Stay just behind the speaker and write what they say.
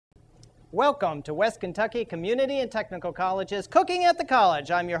Welcome to West Kentucky Community and Technical College's Cooking at the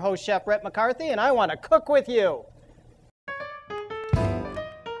College. I'm your host, Chef Brett McCarthy, and I want to cook with you.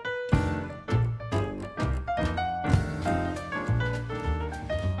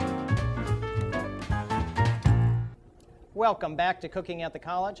 Welcome back to Cooking at the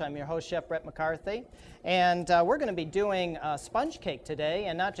College. I'm your host, Chef Brett McCarthy, and we're going to be doing a sponge cake today,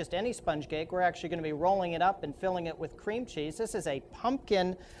 and not just any sponge cake. We're actually going to be rolling it up and filling it with cream cheese. This is a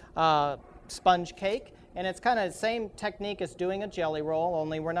pumpkin sponge cake, and it's kind of the same technique as doing a jelly roll,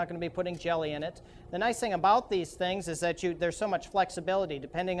 only we're not going to be putting jelly in it. The nice thing about these things is that there's so much flexibility.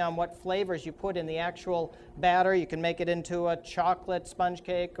 Depending on what flavors you put in the actual batter, you can make it into a chocolate sponge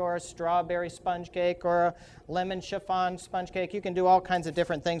cake or a strawberry sponge cake or a lemon chiffon sponge cake. You can do all kinds of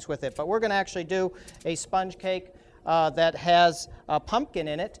different things with it. But we're going to actually do a sponge cake that has a pumpkin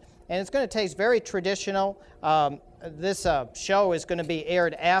in it, and it's going to taste very traditional. This show is going to be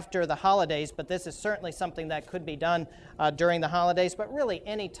aired after the holidays, but this is certainly something that could be done during the holidays, but really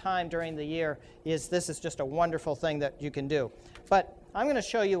any time during the year this is just a wonderful thing that you can do. But I'm going to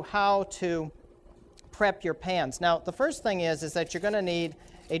show you how to prep your pans. Now, the first thing is that you're going to need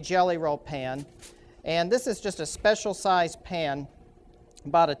a jelly roll pan, and this is just a special size pan,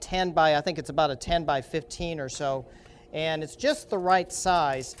 about a 10 by, I think it's about a 10 by 15 or so. And it's just the right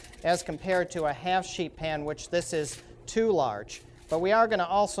size as compared to a half sheet pan, which this is too large. But we are going to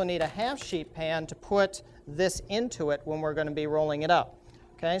also need a half sheet pan to put this into it when we're going to be rolling it up.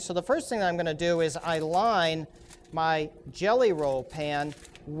 Okay, so the first thing I'm going to do is I line my jelly roll pan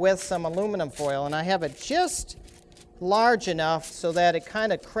with some aluminum foil, and I have it just large enough so that it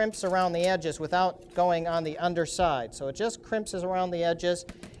kind of crimps around the edges without going on the underside. So it just crimps around the edges.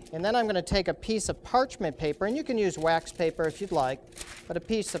 And then I'm going to take a piece of parchment paper, and you can use wax paper if you'd like, but a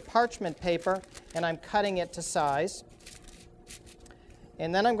piece of parchment paper, and I'm cutting it to size.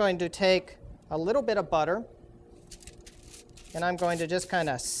 And then I'm going to take a little bit of butter, and I'm going to just kind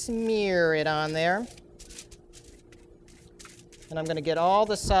of smear it on there. And I'm going to get all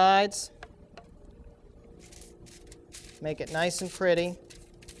the sides, make it nice and pretty.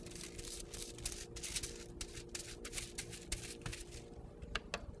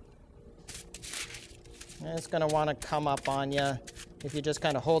 And it's going to want to come up on you if you just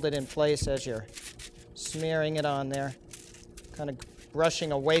kind of hold it in place as you're smearing it on there, kind of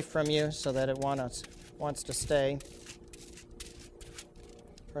brushing away from you so that it wants to stay.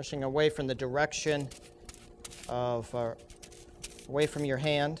 Brushing away from the direction of, away from your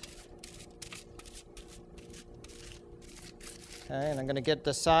hand. Okay, and I'm going to get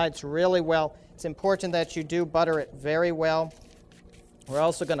the sides really well. It's important that you do butter it very well. We're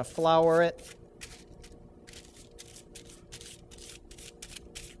also going to flour it.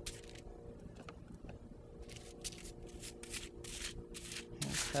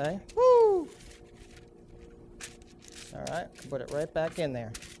 Okay, woo! All right, put it right back in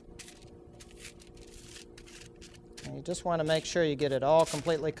there. And you just want to make sure you get it all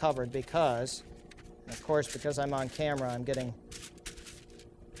completely covered because, of course, because I'm on camera, I'm getting...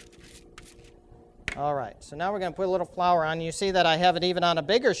 All right, so now we're going to put a little flour on. You see that I have it even on a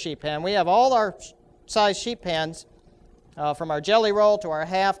bigger sheet pan. We have all our size sheet pans from our jelly roll to our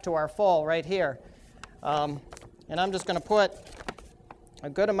half to our full right here. And I'm just going to put a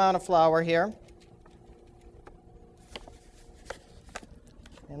good amount of flour here.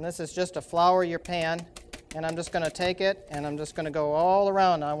 And this is just to flour your pan. And I'm just going to take it and I'm just going to go all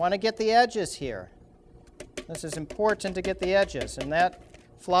around. Now, I want to get the edges here. This is important to get the edges, and that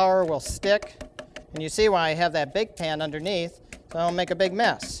flour will stick. And you see why I have that big pan underneath, so I don't make a big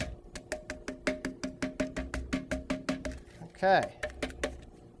mess. Okay.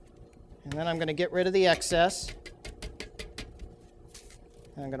 And then I'm going to get rid of the excess.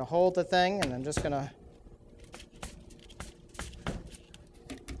 And I'm going to hold the thing, and I'm just going to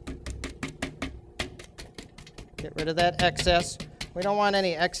get rid of that excess. We don't want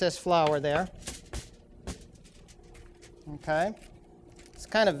any excess flour there. Okay. It's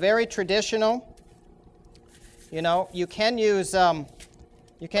kind of very traditional. You know, you can use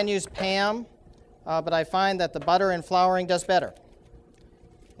Pam, but I find that the butter and flouring does better.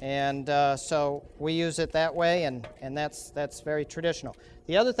 And so we use it that way, and that's very traditional.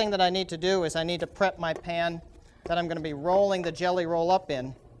 The other thing that I need to do is I need to prep my pan that I'm going to be rolling the jelly roll up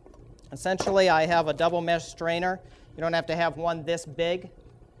in. Essentially, I have a double mesh strainer. You don't have to have one this big,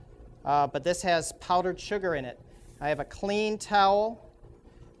 but this has powdered sugar in it. I have a clean towel,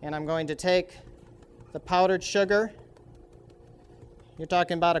 and I'm going to take the powdered sugar. You're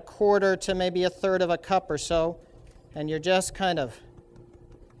talking about 1/4 to maybe 1/3 of a cup or so, and you're just kind of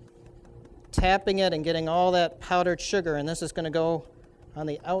tapping it and getting all that powdered sugar, and this is going to go on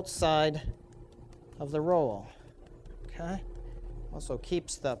the outside of the roll. Okay? Also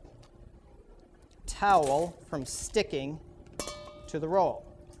keeps the towel from sticking to the roll.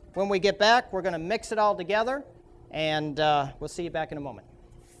 When we get back, we're going to mix it all together, and we'll see you back in a moment.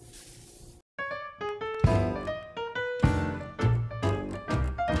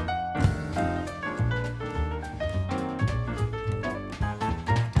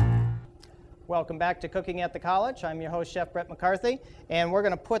 Welcome back to Cooking at the College. I'm your host, Chef Brett McCarthy, and we're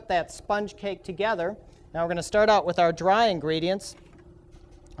going to put that sponge cake together. Now we're going to start out with our dry ingredients.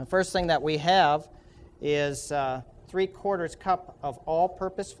 The first thing that we have is 3/4 cup of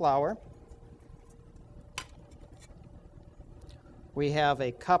all-purpose flour. We have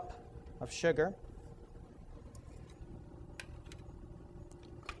a cup of sugar.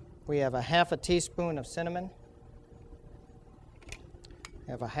 We have a 1/2 teaspoon of cinnamon.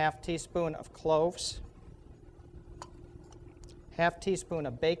 We have a 1/2 teaspoon of cloves. 1/2 teaspoon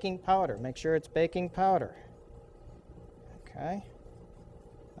of baking powder. Make sure it's baking powder. Okay.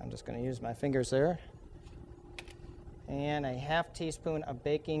 I'm just going to use my fingers there. And a 1/2 teaspoon of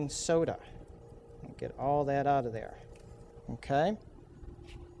baking soda. Get all that out of there. Okay.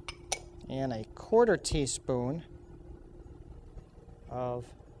 And a 1/4 teaspoon of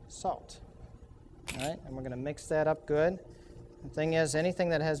salt. All right, and we're going to mix that up good. The thing is, anything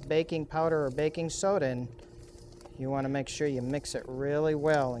that has baking powder or baking soda in, you want to make sure you mix it really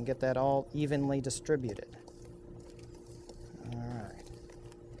well and get that all evenly distributed. All right.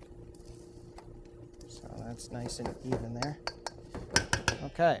 So that's nice and even there.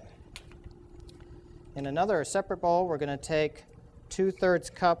 Okay. In another separate bowl, we're going to take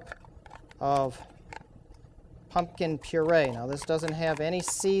 2/3 cup of pumpkin puree. Now this doesn't have any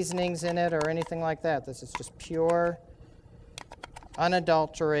seasonings in it or anything like that. This is just pure,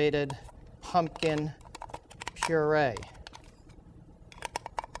 unadulterated pumpkin puree.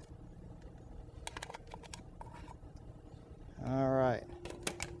 All right.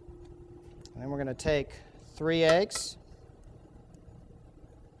 And then we're going to take 3 eggs.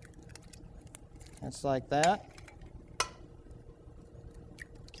 Just like that.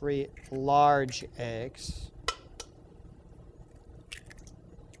 3 large eggs.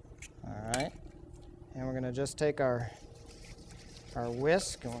 All right. And we're going to just take our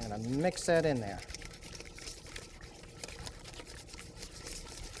whisk and we're going to mix that in there.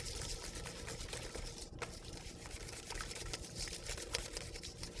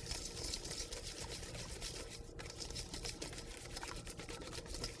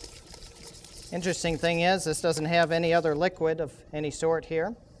 Interesting thing is, this doesn't have any other liquid of any sort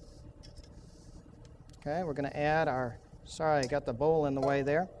here. Okay, we're going to add our, sorry, I got the bowl in the way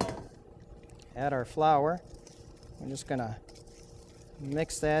there. Add our flour. We're just going to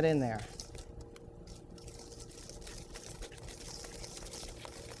mix that in there.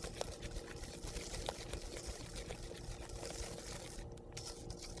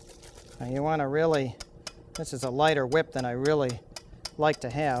 Now you want to really, this is a lighter whip than I really like to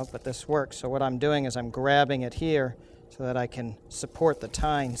have, but this works. So what I'm doing is I'm grabbing it here so that I can support the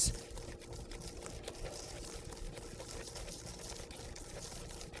tines.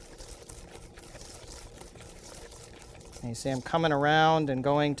 And you see I'm coming around and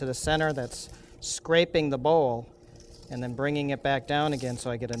going to the center, that's scraping the bowl and then bringing it back down again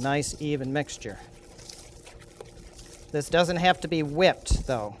so I get a nice even mixture. This doesn't have to be whipped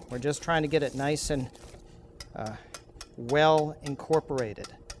though. We're just trying to get it nice and well incorporated.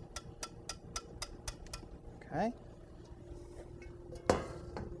 Okay.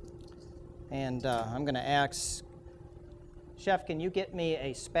 And I'm going to ask, Chef, can you get me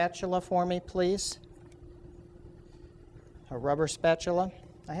a spatula for me, please? A rubber spatula.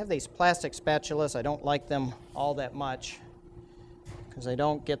 I have these plastic spatulas. I don't like them all that much because I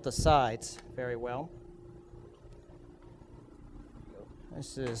don't get the sides very well.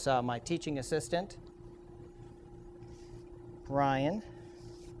 This is my teaching assistant, Brian.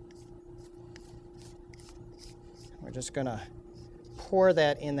 We're just going to pour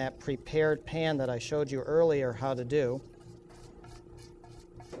that in that prepared pan that I showed you earlier how to do.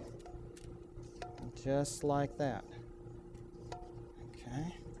 Just like that.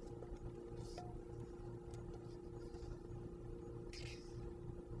 Okay.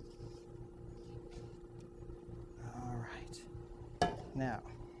 All right. Now,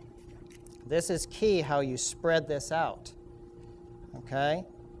 this is key how you spread this out. Okay?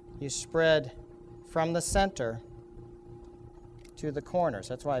 You spread from the center to the corners.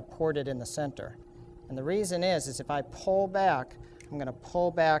 That's why I poured it in the center. And the reason is if I pull back, I'm going to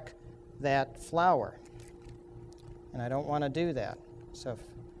pull back that flour. And I don't want to do that. So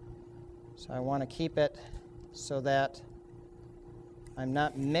I want to keep it so that I'm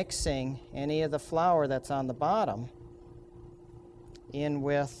not mixing any of the flour that's on the bottom in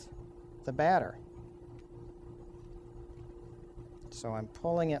with the batter. So I'm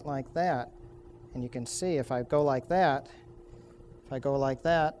pulling it like that, and you can see if I go like that,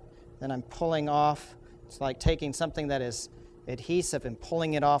 then I'm pulling off. It's like taking something that is adhesive and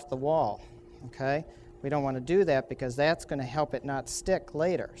pulling it off the wall, okay? We don't want to do that because that's going to help it not stick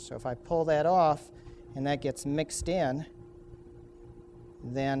later. So if I pull that off and that gets mixed in,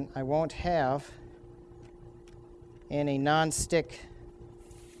 then I won't have any non-stick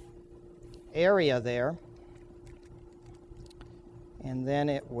area there, and then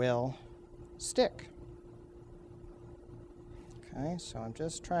it will stick. Okay, so I'm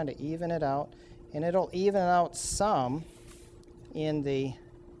just trying to even it out, and it'll even out some in the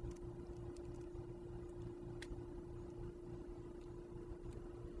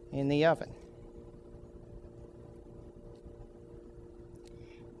oven.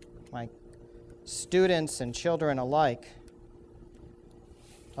 My students and children alike,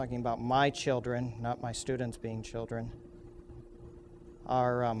 talking about my children, not my students being children,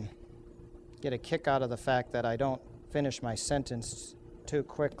 get a kick out of the fact that I don't finish my sentence too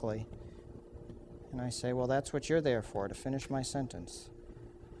quickly. And I say, well, that's what you're there for, to finish my sentence.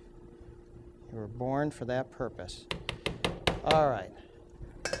 You were born for that purpose. All right.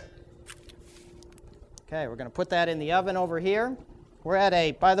 Okay, we're going to put that in the oven over here. We're at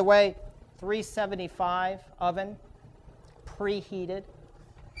a, by the way, 375 oven, preheated.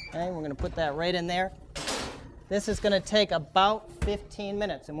 Okay, we're going to put that right in there. This is going to take about 15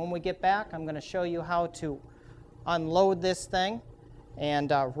 minutes, and when we get back, I'm going to show you how to unload this thing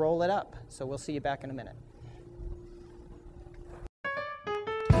and roll it up. So we'll see you back in a minute.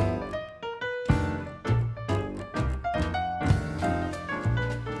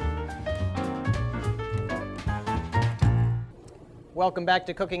 Welcome back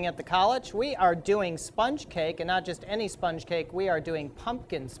to Cooking at the College. We are doing sponge cake, and not just any sponge cake. We are doing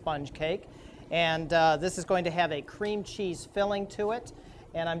pumpkin sponge cake, and this is going to have a cream cheese filling to it.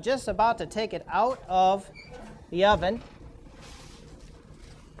 And I'm just about to take it out of the oven.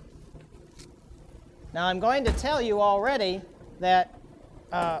 Now I'm going to tell you already that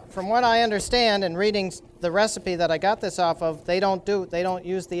from what I understand and reading the recipe that I got this off of, they don't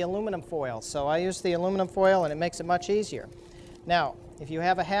use the aluminum foil. So I use the aluminum foil, and it makes it much easier. Now, if you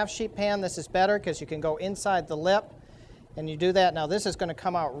have a half-sheet pan, this is better because you can go inside the lip, and you do that. Now, this is going to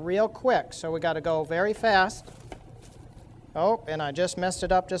come out real quick, so we got to go very fast. Oh, and I just messed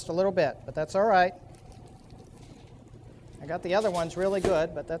it up just a little bit, but that's all right. I got the other ones really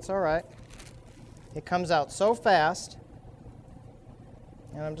good, but that's all right. It comes out so fast,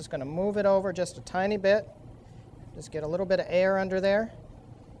 and I'm just going to move it over just a tiny bit. Just get a little bit of air under there,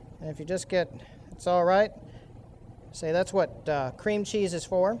 and if you just get, it's all right. Say that's what cream cheese is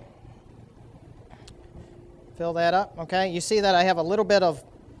for. Fill that up, okay? You see that I have a little bit of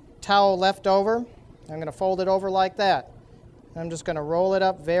towel left over. I'm going to fold it over like that. I'm just going to roll it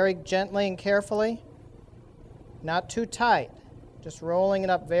up very gently and carefully. Not too tight. Just rolling it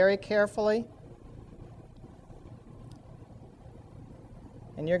up very carefully.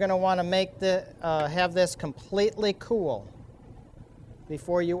 And you're going to want to make have this completely cool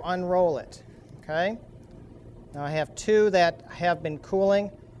before you unroll it, okay? Now I have two that have been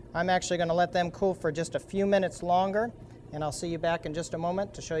cooling. I'm actually going to let them cool for just a few minutes longer, and I'll see you back in just a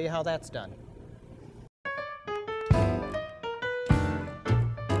moment to show you how that's done.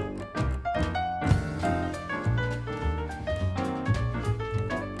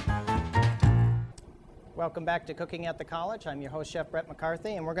 Welcome back to Cooking at the College. I'm your host, Chef Brett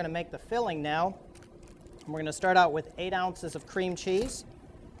McCarthy, and we're going to make the filling now. We're going to start out with 8 ounces of cream cheese.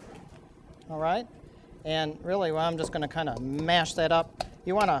 All right? And really, well, I'm just going to kind of mash that up.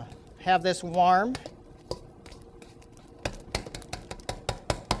 You want to have this warm.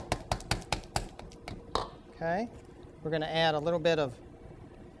 Okay. We're going to add a little bit of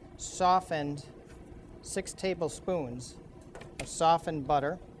softened 6 tablespoons of softened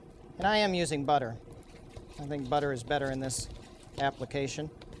butter. And I am using butter. I think butter is better in this application.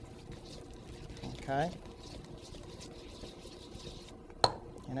 Okay.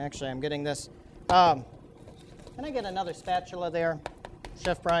 And actually, I'm getting this. Can I get another spatula there,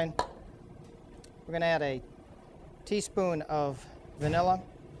 Chef Brian? We're going to add a teaspoon of vanilla.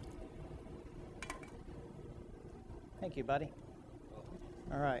 Thank you, buddy.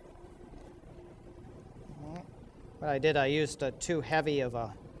 All right. What I did, I used too heavy of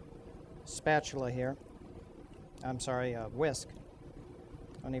a spatula here. I'm sorry, a whisk.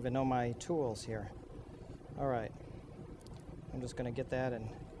 I don't even know my tools here. All right. I'm just going to get that and...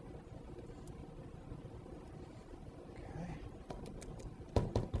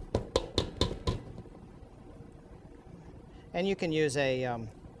 And you can use a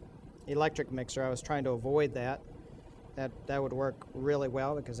electric mixer. I was trying to avoid that. That would work really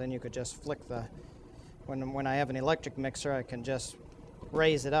well, because then you could just flick the, when I have an electric mixer, I can just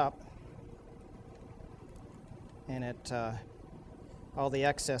raise it up, and it all the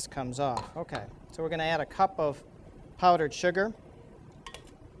excess comes off. Okay, so we're going to add a cup of powdered sugar,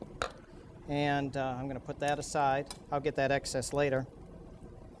 and I'm going to put that aside. I'll get that excess later,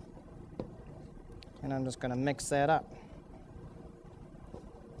 and I'm just going to mix that up.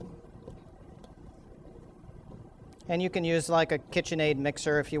 And you can use like a KitchenAid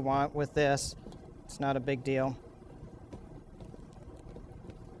mixer if you want with this. It's not a big deal.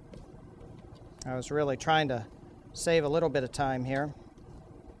 I was really trying to save a little bit of time here.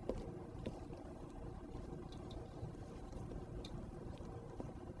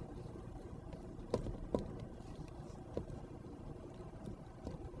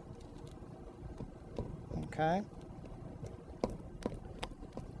 Okay.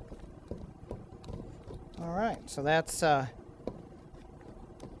 All right, so that's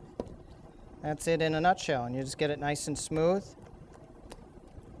it in a nutshell, and you just get it nice and smooth.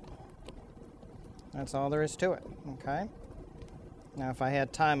 That's all there is to it, okay? Now, if I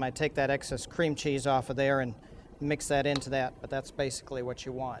had time, I'd take that excess cream cheese off of there and mix that into that, but that's basically what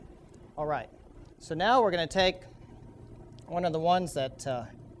you want. All right, so now we're going to take one of the ones that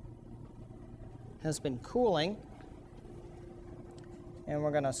has been cooling, and we're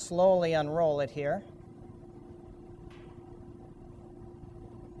going to slowly unroll it here.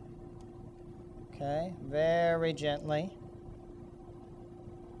 Okay, very gently.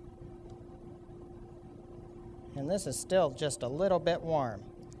 And this is still just a little bit warm.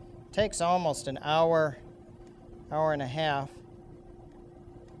 Takes almost an hour, hour and a half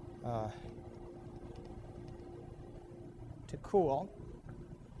to cool.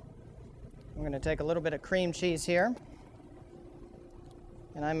 I'm going to take a little bit of cream cheese here.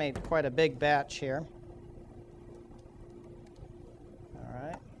 And I made quite a big batch here.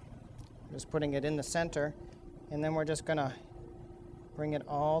 Just putting it in the center, and then we're just going to bring it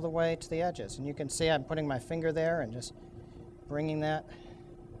all the way to the edges. And you can see I'm putting my finger there and just bringing that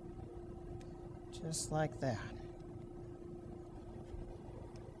just like that.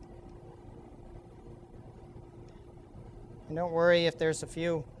 And don't worry if there's a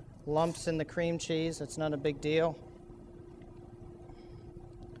few lumps in the cream cheese. It's not a big deal,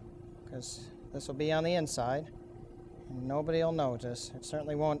 because this will be on the inside and nobody will notice. It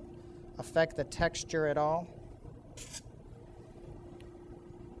certainly won't affect the texture at all.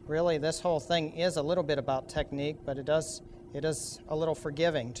 Really, this whole thing is a little bit about technique, but it is a little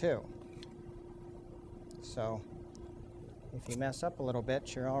forgiving too. So if you mess up a little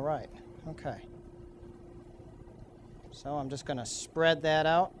bit, you're all right. Okay. So I'm just going to spread that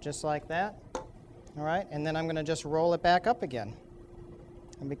out just like that. All right, and then I'm going to just roll it back up again.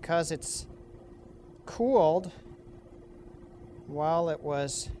 And because it's cooled while it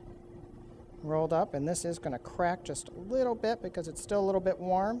was rolled up, and this is going to crack just a little bit because it's still a little bit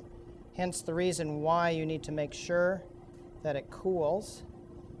warm, hence the reason why you need to make sure that it cools.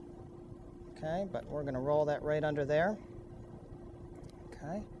 Okay, but we're going to roll that right under there.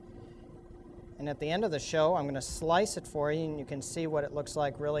 Okay, and at the end of the show I'm going to slice it for you, and you can see what it looks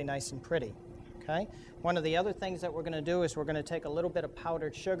like, really nice and pretty. Okay, one of the other things that we're going to do is we're going to take a little bit of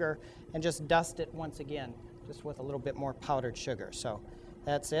powdered sugar and just dust it once again, just with a little bit more powdered sugar. So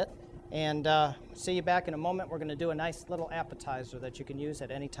that's it. And see you back in a moment. We're going to do a nice little appetizer that you can use at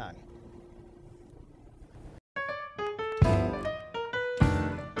any time.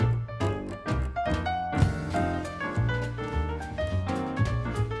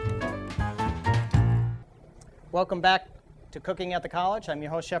 Welcome back to Cooking at the College. I'm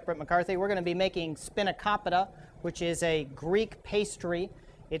your host, Chef Brett McCarthy. We're going to be making spanakopita, which is a Greek pastry.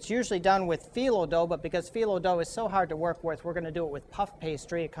 It's usually done with phyllo dough, but because phyllo dough is so hard to work with, we're going to do it with puff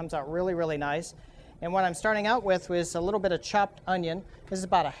pastry. It comes out really, really nice. And what I'm starting out with is a little bit of chopped onion. This is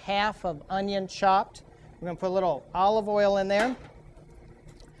about a half of onion chopped. We're going to put a little olive oil in there.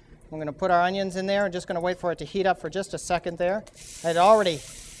 We're going to put our onions in there and just going to wait for it to heat up for just a second there. I'd already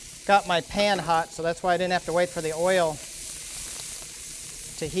got my pan hot, so that's why I didn't have to wait for the oil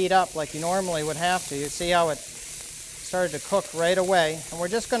to heat up like you normally would have to. You see how it started to cook right away. And we're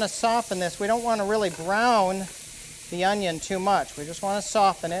just going to soften this. We don't want to really brown the onion too much. We just want to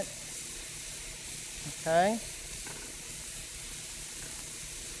soften it. Okay.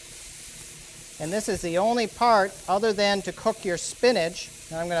 And this is the only part other than to cook your spinach.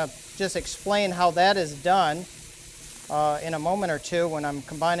 And I'm going to just explain how that is done in a moment or two when I'm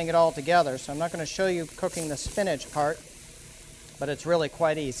combining it all together. So I'm not going to show you cooking the spinach part, but it's really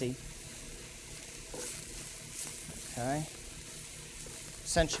quite easy. Okay,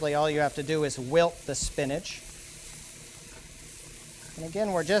 essentially all you have to do is wilt the spinach. And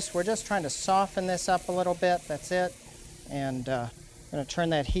again, we're just trying to soften this up a little bit. That's it. And I'm going to turn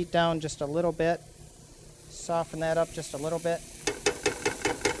that heat down just a little bit. Soften that up just a little bit.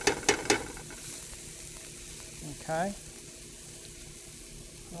 Okay.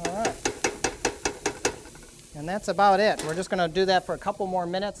 All right. And that's about it. We're just going to do that for a couple more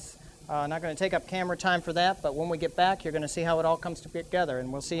minutes. Not going to take up camera time for that, but when we get back, you're going to see how it all comes together, and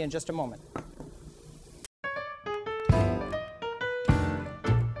we'll see you in just a moment.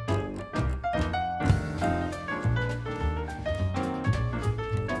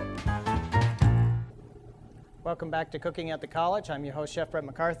 Welcome back to Cooking at the College. I'm your host, Chef Brett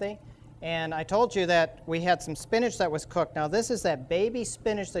McCarthy. And I told you that we had some spinach that was cooked. Now this is that baby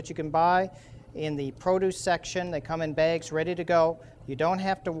spinach that you can buy in the produce section. They come in bags ready to go. You don't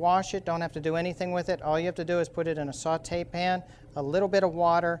have to wash it, don't have to do anything with it. All you have to do is put it in a saute pan, a little bit of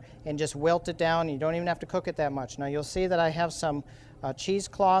water, and just wilt it down. You don't even have to cook it that much. Now you'll see that I have some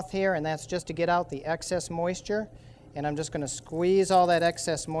cheesecloth here, and that's just to get out the excess moisture. And I'm just going to squeeze all that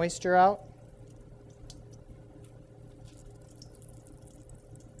excess moisture out.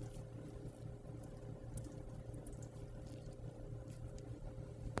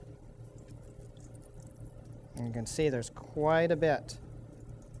 And you can see there's quite a bit.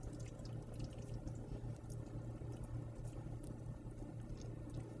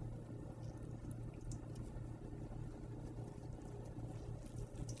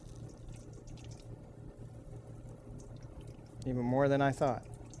 Even more than I thought.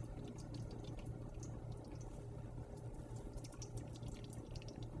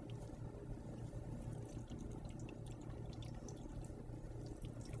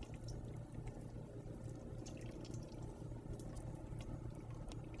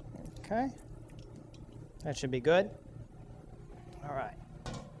 Okay, that should be good. All right,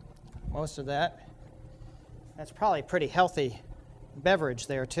 most of that. That's probably pretty healthy beverage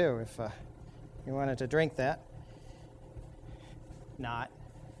there too, if you wanted to drink that. Not.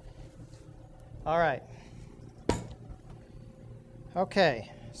 All right.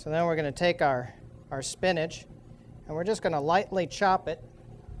 Okay, so then we're going to take our spinach, and we're just going to lightly chop it.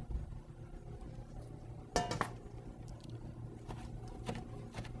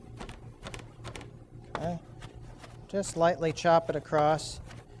 Okay. Just lightly chop it across.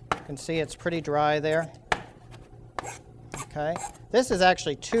 You can see it's pretty dry there. Okay. This is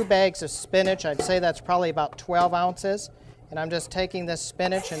actually 2 bags of spinach. I'd say that's probably about 12 ounces. And I'm just taking this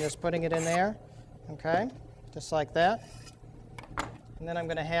spinach and just putting it in there. Okay, just like that. And then I'm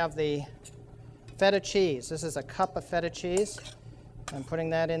going to have the feta cheese. This is a cup of feta cheese. I'm putting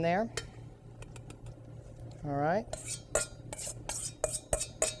that in there. All right.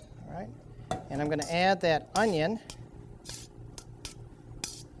 All right. And I'm going to add that onion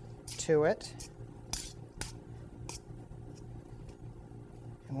to it.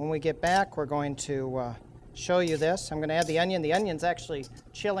 And when we get back, we're going to show you this. I'm going to add the onion. The onion's actually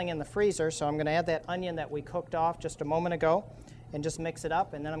chilling in the freezer, so I'm going to add that onion that we cooked off just a moment ago and just mix it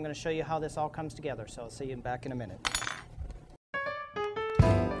up, and then I'm going to show you how this all comes together. So I'll see you back in a minute.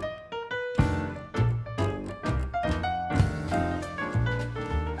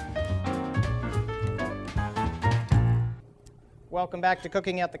 Welcome back to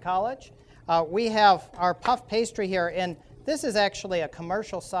Cooking at the College. We have our puff pastry here, and this is actually a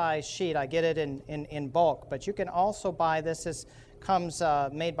commercial size sheet. I get it in bulk, but you can also buy this. This comes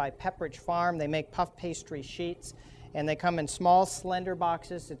made by Pepperidge Farm. They make puff pastry sheets, and they come in small, slender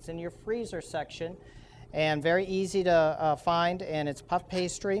boxes. It's in your freezer section, and very easy to find, and it's puff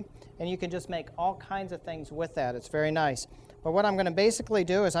pastry, and you can just make all kinds of things with that. It's very nice. But what I'm going to basically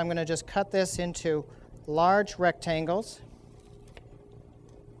do is I'm going to just cut this into large rectangles.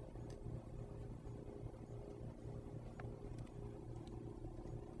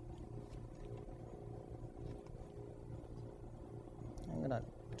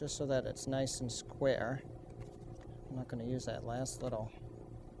 Just so that it's nice and square. I'm not going to use that last little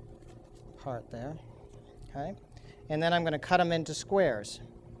part there. Okay, and then I'm going to cut them into squares.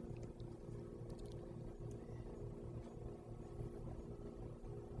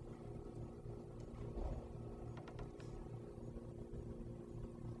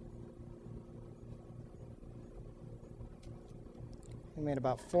 We made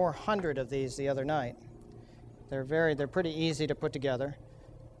about 400 of these the other night. They're pretty easy to put together,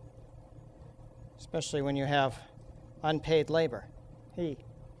 especially when you have unpaid labor.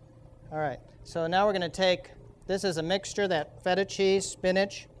 All right, so now we're going to take, this is a mixture, that feta cheese,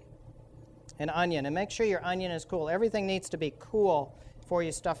 spinach, and onion. And make sure your onion is cool. Everything needs to be cool before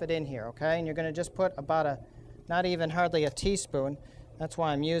you stuff it in here, okay? And you're going to just put about not even hardly a teaspoon. That's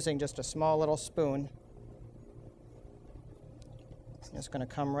why I'm using just a small little spoon. It's going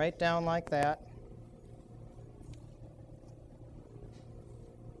to come right down like that.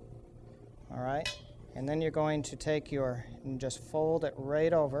 All right, and then you're going to take your, and just fold it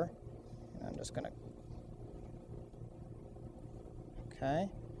right over. I'm just going to, okay,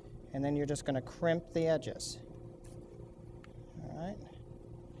 and then you're just going to crimp the edges. All right,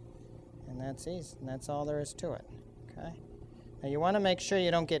 and that's easy, and that's all there is to it. Okay, now you want to make sure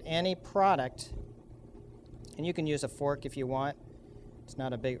you don't get any product, and you can use a fork if you want. It's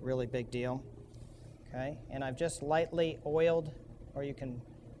not a really big deal. Okay, and I've just lightly oiled, or you can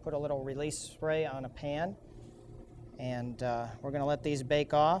put a little release spray on a pan, and we're going to let these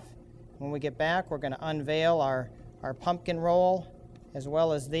bake off. When we get back, we're going to unveil our pumpkin roll as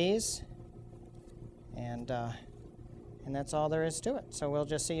well as these, and that's all there is to it. So we'll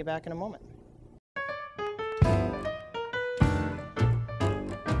just see you back in a moment.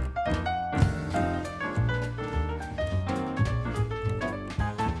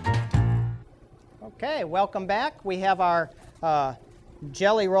 Okay, welcome back. We have our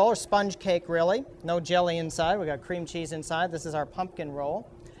jelly roll, or sponge cake really. No jelly inside, we got cream cheese inside. This is our pumpkin roll.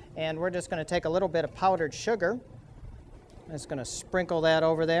 And we're just going to take a little bit of powdered sugar. I'm just going to sprinkle that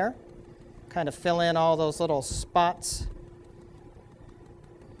over there. Kind of fill in all those little spots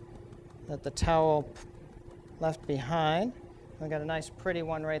that the towel left behind. We got a nice pretty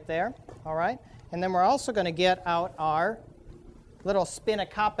one right there. All right. And then we're also going to get out our little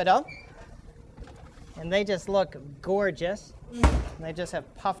spanakopita. And they just look gorgeous. And they just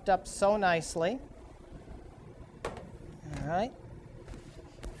have puffed up so nicely. All right.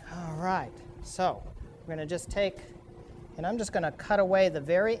 All right. So we're going to just take, and I'm just going to cut away the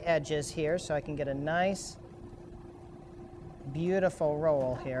very edges here so I can get a nice, beautiful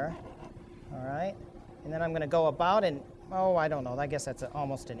roll here. All right. And then I'm going to go about in, oh, I don't know. I guess that's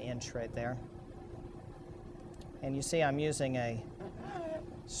almost an inch right there. And you see I'm using a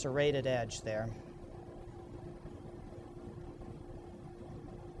serrated edge there.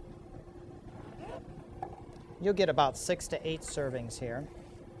 You'll get about 6 to 8 servings here.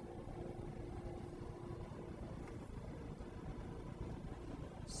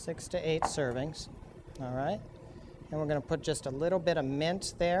 Six to 8 servings. All right. And we're going to put just a little bit of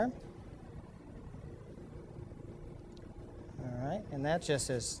mint there. All right. And that's just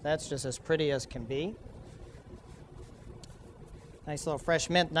as pretty as can be. Nice little fresh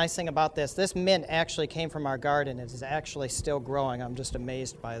mint. Nice thing about this mint actually came from our garden. It is actually still growing. I'm just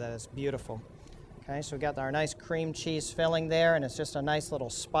amazed by that. It's beautiful. Okay, so we got our nice cream cheese filling there, and it's just a nice little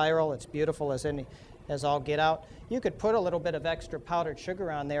spiral. It's beautiful as all get out. You could put a little bit of extra powdered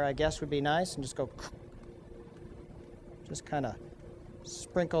sugar on there, I guess would be nice, and just kind of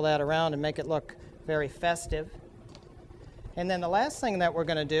sprinkle that around and make it look very festive. And then the last thing that we're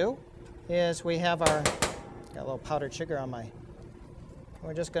going to do is we have got a little powdered sugar on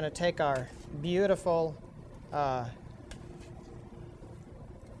we're just going to take our beautiful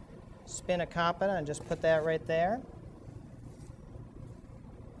Spanakopita and just put that right there.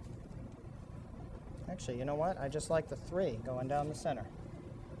 Actually, you know what? I just like the 3 going down the center.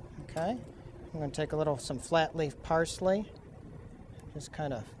 Okay. I'm going to take some flat leaf parsley. Just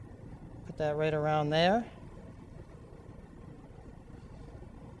kind of put that right around there.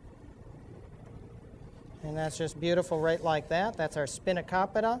 And that's just beautiful right like that. That's our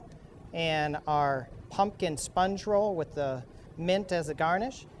Spanakopita and our pumpkin sponge roll with the mint as a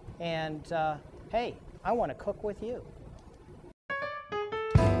garnish. And hey, I want to cook with you.